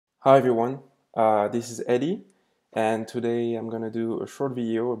Hi everyone, this is Eddie, and today I'm gonna do a short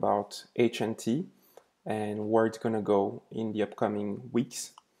video about HNT and where it's gonna go in the upcoming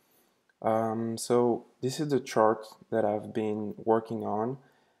weeks. So this is the chart that I've been working on,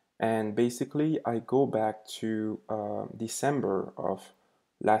 and basically I go back to December of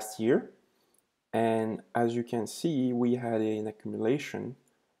last year, and as you can see, we had an accumulation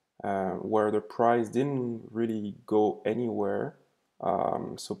where the price didn't really go anywhere.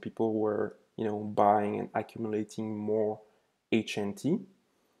 So people were, buying and accumulating more HNT.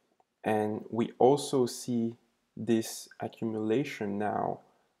 And we also see this accumulation now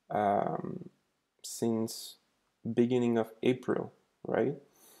um, since beginning of April, right?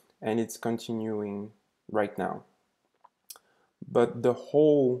 And it's continuing right now. But the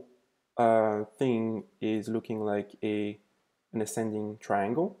whole thing is looking like an ascending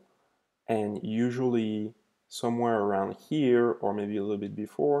triangle, and usually somewhere around here or maybe a little bit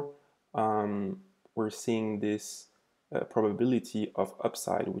before, we're seeing this probability of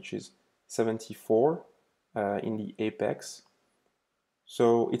upside, which is 74 in the apex.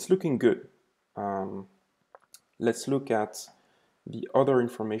 So it's looking good. Um, let's look at the other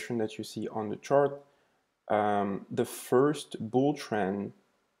information that you see on the chart. The first bull trend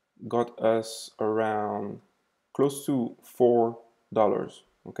got us around close to $4,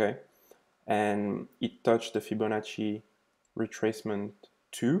 okay? And it touched the Fibonacci retracement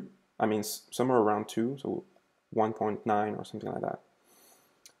 2. I mean, somewhere around 2, so 1.9 or something like that.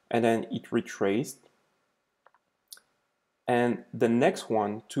 And then it retraced. And the next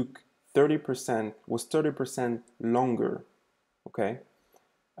one took 30%, was 30% longer, okay?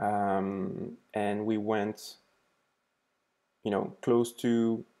 And we went, close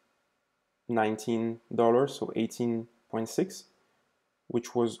to $19, so 18.6,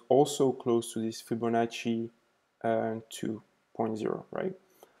 which was also close to this Fibonacci 2.0, right?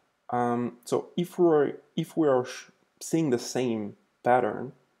 So if we are seeing the same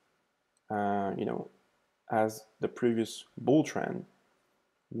pattern, as the previous bull trend,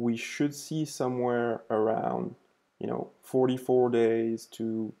 we should see somewhere around 44 days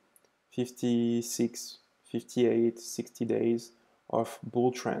to 56, 58, 60 days of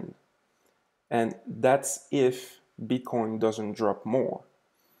bull trend. And that's if Bitcoin doesn't drop more.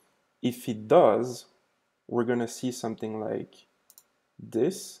 If it does, we're gonna see something like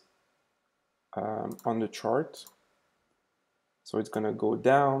this on the chart. So it's gonna go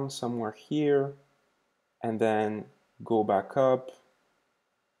down somewhere here and then go back up,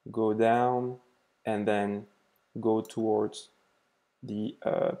 go down, and then go towards the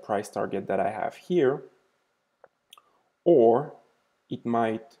price target that I have here. Or it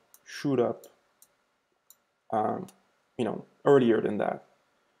might shoot up earlier than that.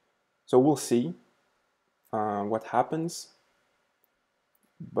 So we'll see what happens.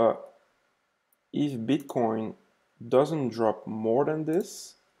 But if Bitcoin doesn't drop more than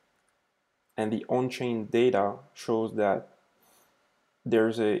this, and the on-chain data shows that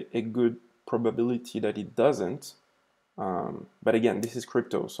there's a good probability that it doesn't, but again, this is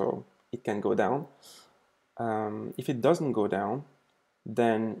crypto, so it can go down. If it doesn't go down,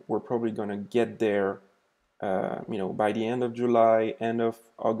 then we're probably gonna get there, by the end of July, end of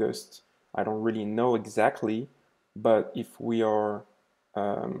August. I don't really know exactly, but if we are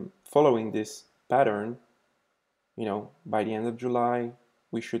following this pattern, by the end of July,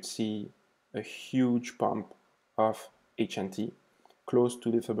 we should see a huge pump of HNT, close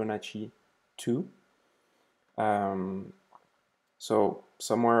to the Fibonacci 2. So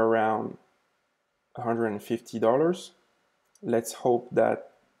somewhere around $150. Let's hope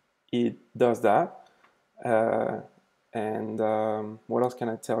that it does that. And what else can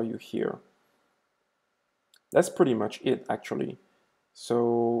I tell you here? That's pretty much it, actually.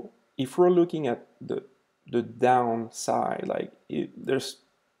 So if we're looking at the downside, like there's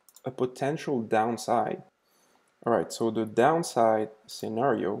a potential downside. All right, so the downside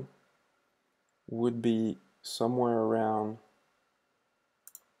scenario would be somewhere around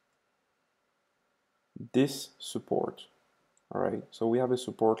this support. All right, so we have a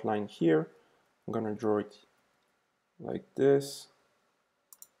support line here. I'm gonna draw it like this.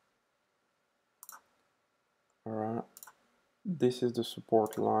 All right, this is the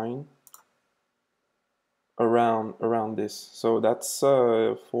support line around this. So that's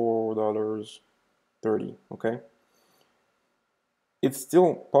 $4.30. Okay, it's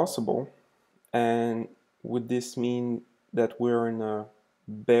still possible. And would this mean that we're in a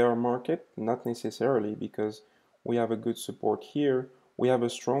bear market? Not necessarily, because we have a good support here. We have a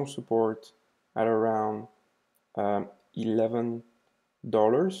strong support at around $11.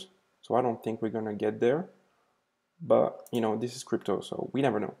 So I don't think we're gonna get there. But this is crypto, so we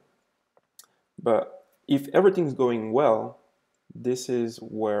never know. But if everything's going well, this is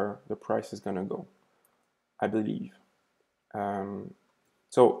where the price is gonna go, I believe.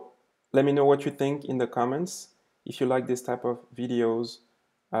 So let me know what you think in the comments. If you like this type of videos,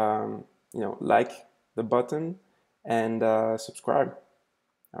 like the button and subscribe.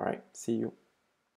 All right, see you.